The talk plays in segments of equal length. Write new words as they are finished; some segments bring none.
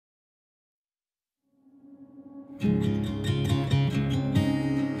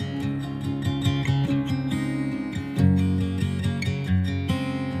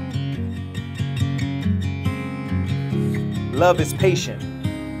Love is patient.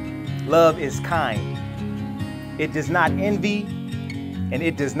 Love is kind. It does not envy, and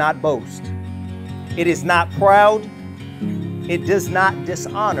it does not boast. It is not proud. It does not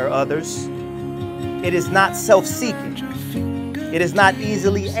dishonor others. It is not self-seeking. It is not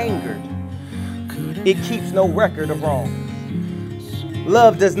easily angered. It keeps no record of wrong.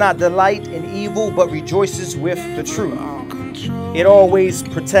 Love does not delight in evil, but rejoices with the truth. It always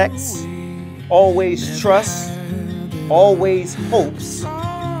protects, always trusts, always hopes,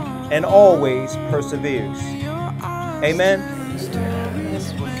 and always perseveres. Amen.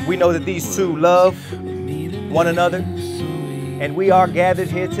 We know that these two love one another, and we are gathered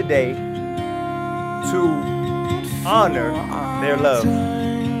here today to honor their love.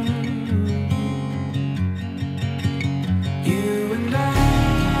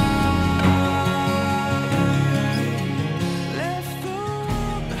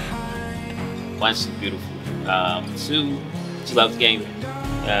 One, she's beautiful. Two, she loves gaming.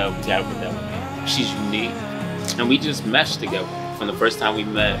 We gotta put that one. She's unique, and we just meshed together. From the first time we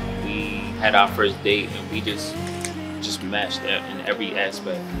met, we had our first date, and we just meshed in every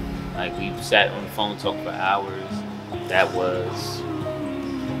aspect. Like, we sat on the phone, talked for hours. That was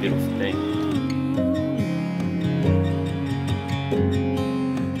a beautiful thing.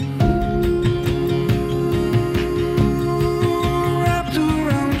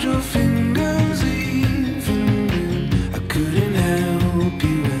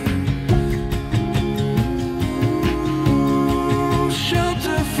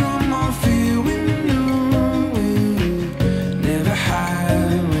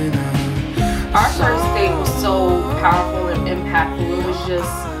 Powerful and impactful. It was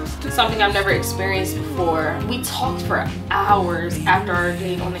just something I've never experienced before. We talked for hours after our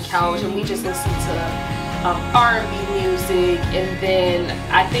date on the couch, and we just listened to R&B music. And then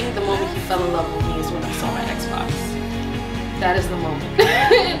I think the moment he fell in love with me is when he saw my Xbox. That is the moment.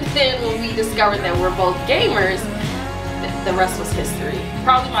 And then when we discovered that we're both gamers, the rest was history.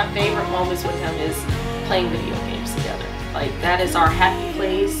 Probably my favorite moments with him is playing video games together. Like, that is our happy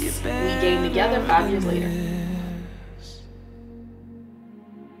place. We game together 5 years later.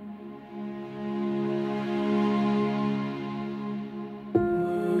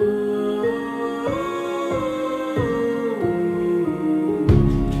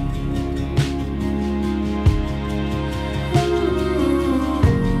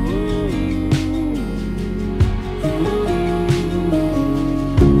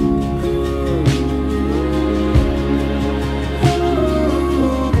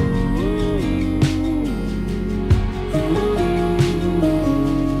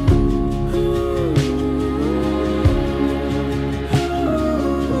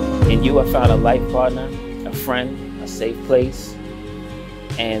 In you, I found a life partner, a friend, a safe place,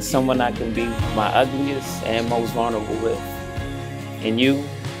 and someone I can be my ugliest and most vulnerable with. In you,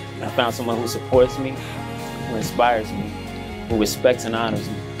 I found someone who supports me, who inspires me, who respects and honors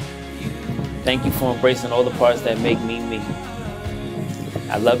me. Thank you for embracing all the parts that make me me.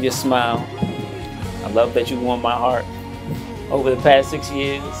 I love your smile. I love that you won my heart. Over the past 6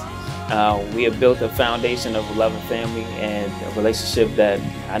 years, we have built a foundation of a loving family and a relationship that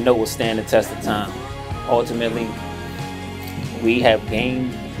I know will stand the test of time. Ultimately, we have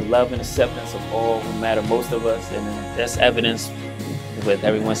gained the love and acceptance of all who matter most of us, and that's evidenced with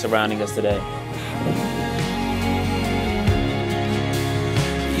everyone surrounding us today.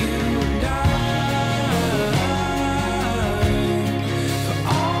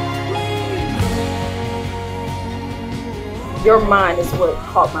 Your mind is what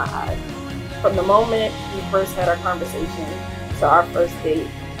caught my eye. From the moment we first had our conversation to our first date,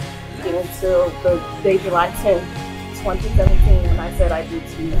 until the day July 10th, 2017, when I said I do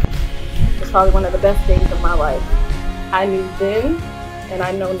to you. It's probably one of the best days of my life. I knew then, and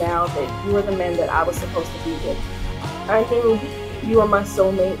I know now, that you were the man that I was supposed to be with. I knew you were my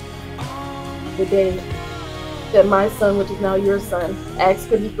soulmate the day that my son, which is now your son, asked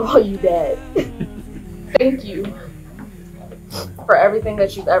could he call you dad. Thank you for everything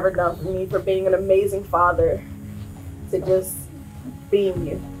that you've ever done for me, for being an amazing father, to just being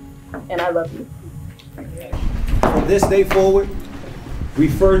you. And I love you. From this day forward,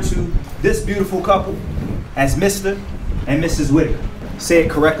 refer to this beautiful couple as Mr. and Mrs. Whitaker. Say it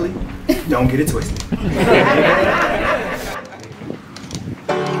correctly, don't get it twisted.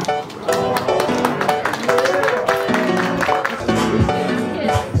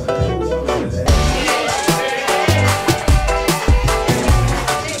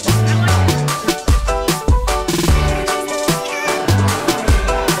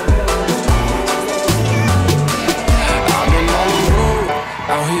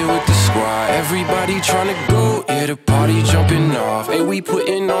 like we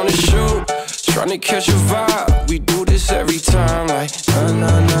putting on a show. Trying to catch a vibe, we do this every time. Like, na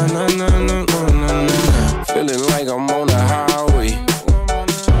na na na na na na na na. Feeling like I'm on the highway,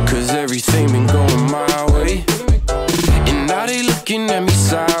 cause everything been going my way. And now they looking at me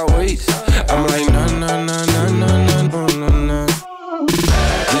sideways. I'm like, na na na na na na na na na.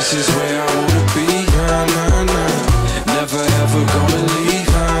 This is where I wanna be, na na na. Never ever gonna leave,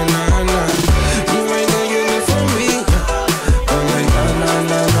 na na na. You ain't gonna live for me. I'm like, na na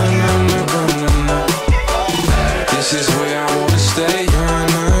na na na na na na. This is where I wanna stay, na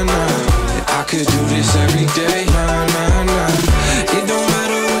na na. I could do this every day, na na na. It don't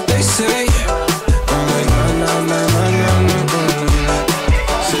matter what they say. I'm like, na na na na na na na.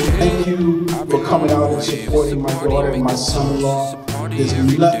 Thank you for coming out and supporting my daughter and my son-in-law. There's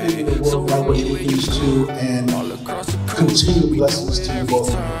nothing in the world like what you're used to, and continued blessings to you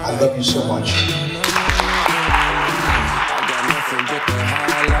both. I love you so much.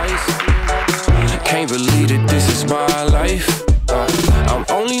 Can't believe that this is my life. I'm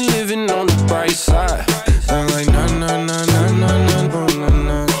only living on the bright side. I'm like, na na na na na na na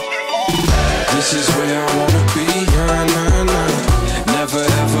na. This is where I want